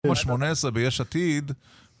ב-18 ביש עתיד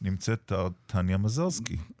נמצאת טניה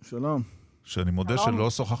מזרסקי. שלום. שאני מודה שלא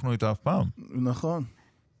שוחחנו איתה אף פעם. נכון.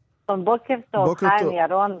 בוקר טוב, חיים,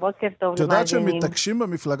 ירון, בוקר טוב. את יודעת שהם מתעקשים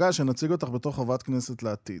במפלגה שנציג אותך בתור חברת כנסת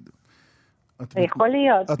לעתיד. יכול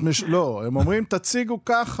להיות. לא, הם אומרים תציגו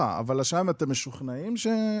ככה, אבל השאלה אתם משוכנעים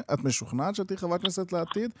שאת משוכנעת שתהיי חברת כנסת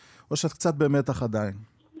לעתיד, או שאת קצת במתח עדיין?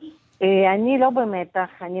 אני לא במתח,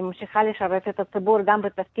 אני ממשיכה לשרת את הציבור גם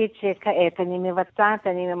בתפקיד שכעת אני מבצעת,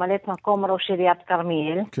 אני ממלאת מקום ראש עיריית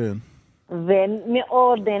כרמיאל. כן.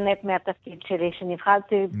 ומאוד נהנית מהתפקיד שלי,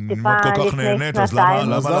 שנבחרתי טיפה לפני שנתיים. כל כך נהנית, אז למה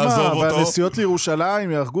לעזוב אותו? אבל נסיעות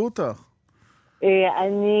לירושלים יהרגו אותך.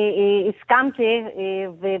 אני הסכמתי,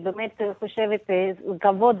 ובאמת חושבת,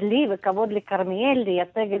 כבוד לי וכבוד לכרמיאל,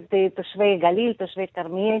 לייצג את תושבי גליל, תושבי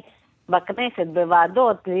כרמיאל, בכנסת,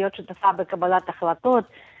 בוועדות, להיות שותפה בקבלת החלטות,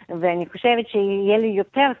 ואני חושבת שיהיה לי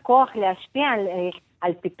יותר כוח להשפיע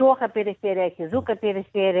על פיתוח הפריפריה, חיזוק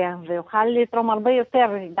הפריפריה, ויוכל לתרום הרבה יותר,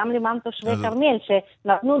 גם למען תושבי כרמיאל,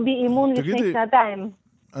 שנתנו בי אימון לפני שנתיים.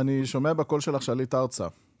 אני שומע בקול שלך שעלית ארצה,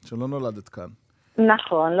 שלא נולדת כאן.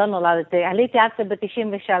 נכון, לא נולדתי. עליתי ארצה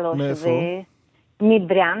ב-93. מאיפה?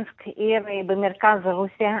 מבריאנסק, עיר במרכז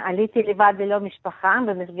רוסיה. עליתי לבד ללא משפחה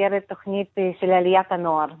במסגרת תוכנית של עליית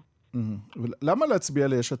הנוער. למה להצביע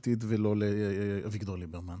ליש עתיד ולא לאביגדור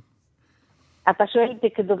ליברמן? אתה שואל אותי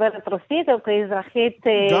כדוברת רוסית או כאזרחית?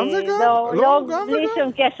 גם וגם. לא, בלי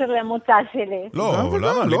שום קשר למוצא שלי. לא,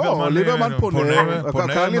 למה? ליברמן פונה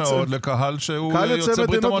מאוד לקהל שהוא יוצא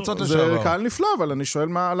ברית המועצות לשעבר. זה קהל נפלא, אבל אני שואל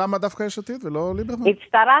למה דווקא יש עתיד ולא ליברמן?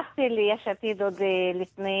 הצטרפתי ליש עתיד עוד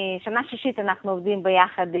לפני שנה שישית, אנחנו עובדים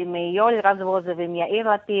ביחד עם יואל רזבוזוב ועם יאיר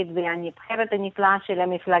עתיד, והנבחרת הנפלאה של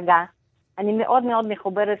המפלגה. אני מאוד מאוד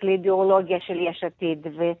מחוברת לאידיאולוגיה של יש עתיד,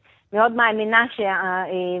 ומאוד מאמינה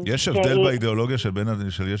יש הבדל באידיאולוגיה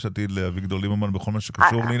של יש עתיד לאביגדור ליברמן בכל מה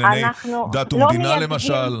שקשור לענייני דת ומדינה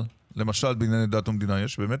למשל בענייני דת ומדינה,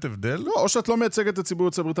 יש באמת הבדל? לא, או שאת לא מייצגת את ציבור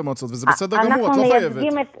יוצאי ברית המועצות, וזה בסדר גמור, את לא חייבת. אנחנו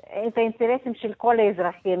מייצגים את האינטרסים של כל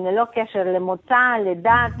האזרחים, ללא קשר למוצא,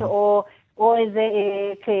 לדת או איזה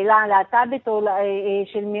קהילה להט"בית או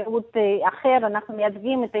של מיעוט אחר, אנחנו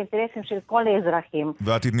מייצגים את האינטרסים של כל האזרחים.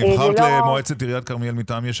 ואת נבחרת למועצת עיריית כרמיאל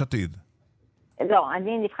מטעם יש עתיד? לא,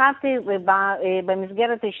 אני נבחרתי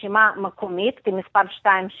במסגרת רשימה מקומית, כמספר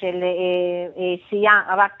 2 של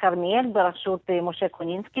סיעה רק כרמיאל, בראשות משה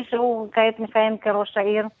קונינסקי, שהוא כעת מכהן כראש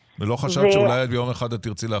העיר. ולא חשבת שאולי ביום אחד את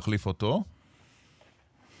תרצי להחליף אותו?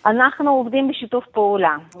 אנחנו עובדים בשיתוף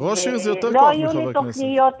פעולה. ראש עיר זה יותר לא כוח היו מחבר לי כנסת.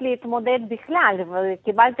 תוכניות להתמודד בכלל,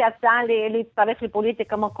 וקיבלתי הצעה להצטרף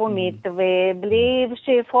לפוליטיקה מקומית, ובלי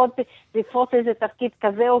לתפוס איזה תפקיד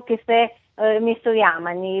כזה או כיסא מסוים.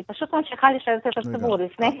 אני פשוט ממשיכה לשרת את הציבור.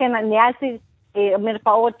 לפני כן ניהלתי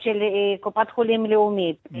מרפאות של קופת חולים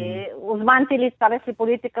לאומית. הוזמנתי להצטרף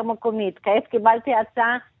לפוליטיקה מקומית. כעת קיבלתי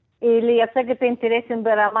הצעה לייצג את האינטרסים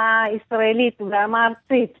ברמה ישראלית, ברמה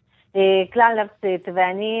ארצית. כלל ארצית,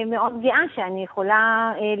 ואני מאוד גאה שאני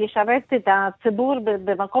יכולה לשרת את הציבור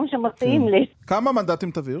במקום שמציעים לי. כמה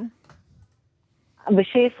מנדטים תעביר?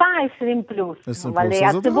 בשאיפה 20 פלוס, אבל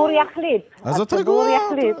הציבור יחליט. אז את רגועה,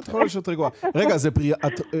 את יכולה להיות רגועה. רגע,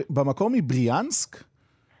 במקום היא בריאנסק?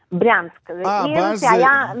 בריאנסק, זה עיר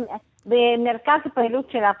שהיה במרכז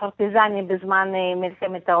הפעילות של הפרטיזנים בזמן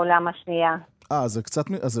מלחמת העולם השנייה.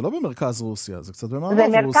 זה לא במרכז רוסיה, זה קצת במערב רוסיה.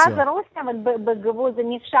 זה מרכז רוסיה, אבל בגבול זה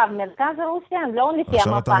נחשב. מרכז רוסיה, לא לפי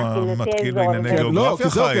המפה. עכשיו אתה מתקיל בענייני גיאוגרפיה,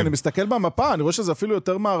 חיים. אני מסתכל במפה, אני רואה שזה אפילו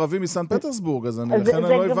יותר מערבי מסן פטרסבורג, אז לכן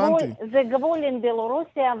אני לא הבנתי. זה גבול עם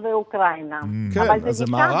בלרוסיה ואוקראינה. כן, זה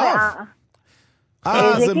מערב?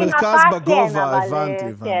 זה מרכז בגובה, הבנתי.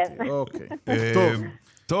 אוקיי.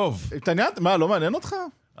 טוב. מה, לא מעניין אותך?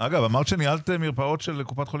 אגב, אמרת שניהלת מרפאות של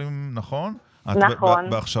קופת חולים, נכון? נכון.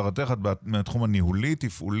 בהכשרתך, את מהתחום הניהולי,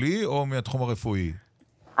 תפעולי, או מהתחום הרפואי?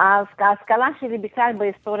 ההשכלה שלי בכלל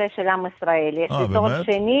בהיסטוריה של עם ישראל. יש לי תואר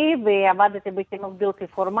שני, ועבדתי בחינוך בלתי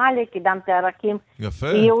פורמלי, קידמתי ערכים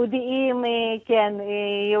יהודיים, כן,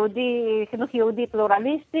 חינוך יהודי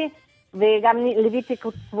פלורליסטי, וגם ליוויתי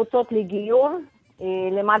קבוצות לגיור,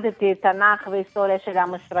 למדתי תנ"ך והיסטוריה של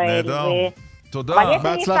עם ישראל. נהדר. תודה.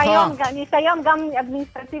 בהצלחה. ניסיון גם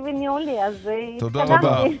אדמיניסטרטיבי ניהולי, אז תודה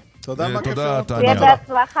רבה. תודה, מה כיף. תהיה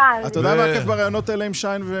בהצלחה. אתה יודע מה כיף ברעיונות האלה עם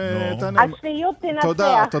שיין וטניה? השפיות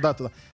תנצח. תודה.